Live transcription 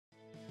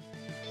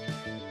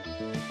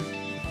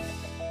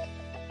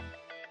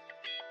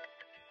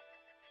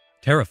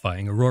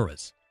Terrifying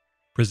auroras,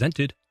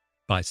 presented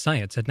by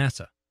Science at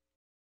NASA.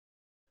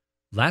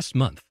 Last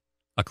month,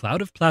 a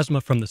cloud of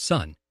plasma from the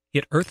Sun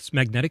hit Earth's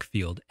magnetic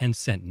field and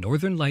sent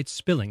northern lights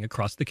spilling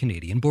across the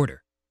Canadian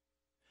border.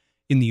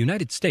 In the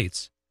United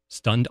States,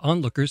 stunned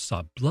onlookers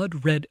saw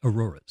blood-red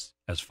auroras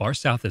as far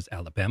south as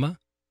Alabama,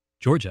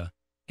 Georgia,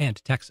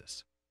 and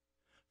Texas.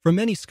 For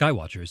many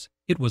skywatchers,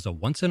 it was a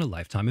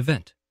once-in-a-lifetime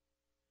event.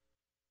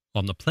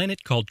 On the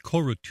planet called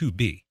Kourou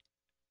 2b,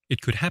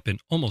 it could happen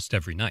almost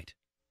every night.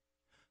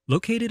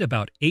 Located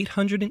about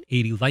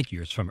 880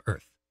 light-years from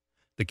Earth,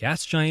 the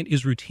gas giant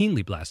is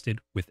routinely blasted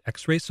with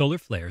X-ray solar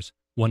flares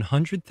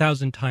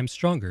 100,000 times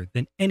stronger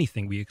than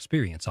anything we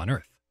experience on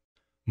Earth.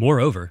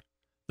 Moreover,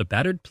 the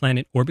battered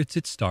planet orbits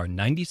its star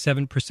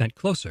 97%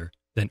 closer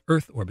than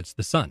Earth orbits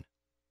the Sun.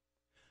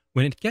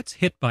 When it gets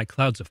hit by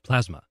clouds of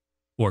plasma,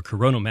 or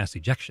coronal mass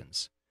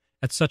ejections,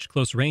 at such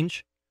close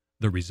range,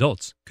 the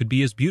results could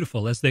be as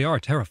beautiful as they are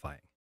terrifying.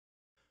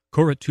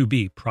 Kourou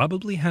 2b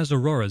probably has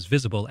auroras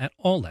visible at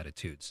all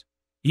latitudes,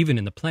 even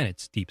in the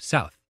planet's deep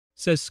south,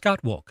 says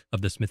Scott Wolk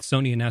of the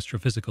Smithsonian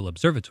Astrophysical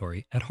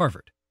Observatory at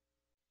Harvard.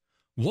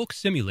 Wolk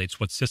simulates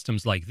what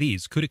systems like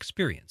these could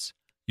experience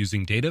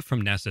using data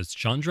from NASA's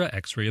Chandra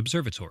X-ray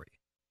Observatory.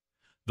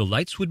 The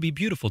lights would be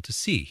beautiful to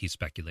see, he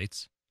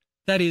speculates.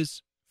 That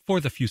is, for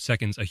the few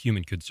seconds a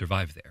human could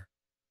survive there.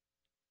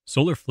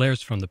 Solar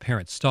flares from the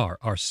parent star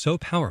are so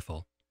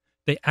powerful,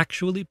 they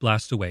actually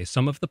blast away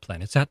some of the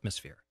planet's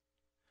atmosphere.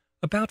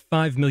 About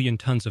 5 million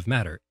tons of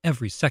matter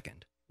every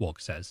second, Wolk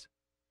says.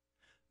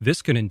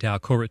 This could endow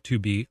Kourou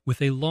 2b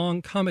with a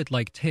long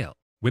comet-like tail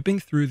whipping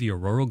through the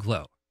auroral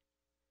glow.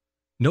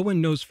 No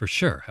one knows for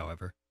sure,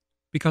 however,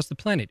 because the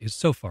planet is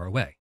so far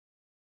away.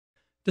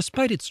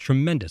 Despite its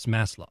tremendous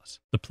mass loss,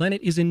 the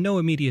planet is in no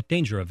immediate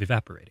danger of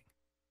evaporating.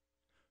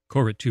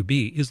 Kourou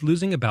 2b is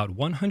losing about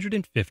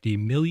 150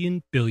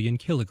 million billion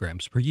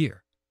kilograms per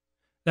year.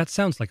 That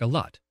sounds like a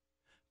lot,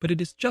 but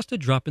it is just a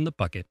drop in the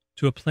bucket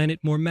to a planet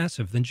more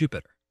massive than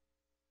Jupiter.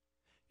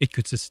 It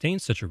could sustain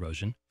such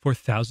erosion for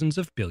thousands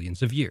of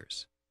billions of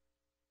years.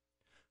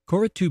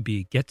 Kourou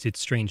 2b gets its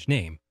strange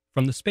name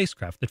from the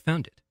spacecraft that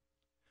found it,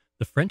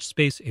 the French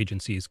space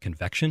agency's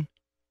Convection,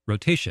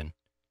 Rotation,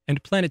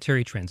 and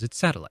Planetary Transit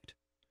Satellite,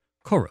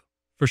 Kourou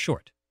for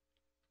short.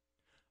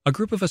 A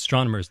group of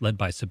astronomers led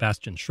by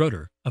Sebastian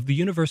Schroeter of the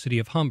University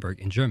of Hamburg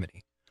in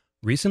Germany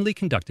recently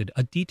conducted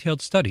a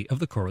detailed study of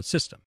the Kourou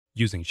system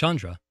using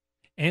Chandra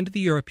and the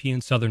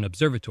European Southern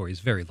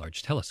Observatory's Very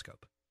Large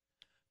Telescope.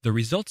 The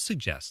results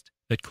suggest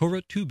that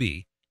Kourou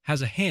 2b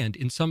has a hand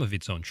in some of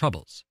its own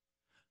troubles.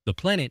 The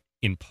planet,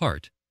 in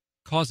part,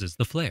 causes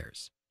the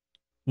flares.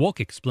 Wolk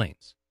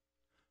explains.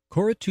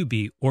 Kourou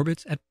 2b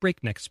orbits at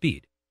breakneck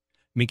speed,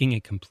 making a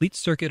complete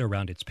circuit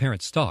around its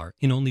parent star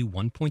in only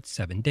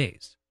 1.7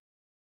 days.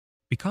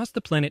 Because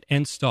the planet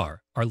and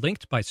star are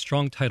linked by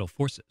strong tidal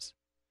forces,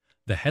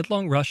 the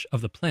headlong rush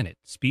of the planet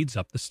speeds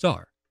up the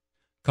star,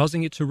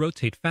 causing it to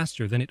rotate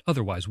faster than it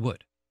otherwise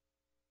would.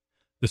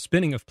 The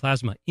spinning of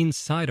plasma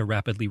inside a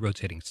rapidly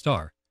rotating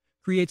star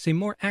creates a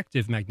more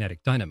active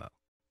magnetic dynamo,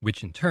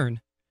 which in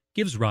turn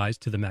gives rise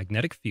to the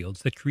magnetic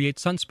fields that create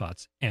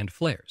sunspots and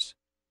flares.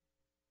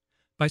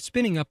 By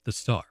spinning up the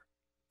star,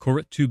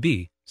 Kourou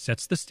 2b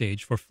sets the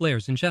stage for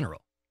flares in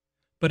general,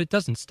 but it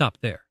doesn't stop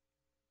there.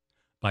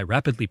 By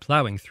rapidly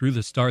plowing through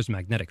the star's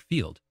magnetic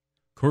field,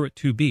 Kourou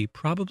 2b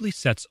probably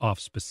sets off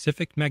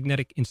specific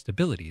magnetic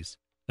instabilities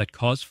that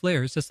cause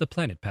flares as the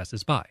planet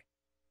passes by.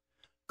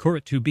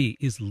 Kourou 2b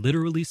is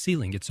literally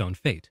sealing its own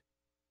fate.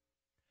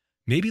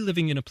 Maybe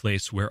living in a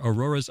place where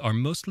auroras are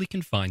mostly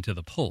confined to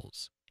the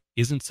poles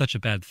isn't such a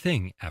bad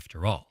thing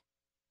after all.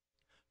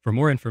 For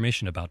more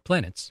information about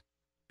planets,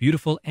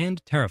 beautiful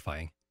and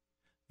terrifying,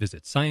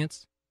 visit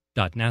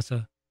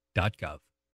science.nasa.gov.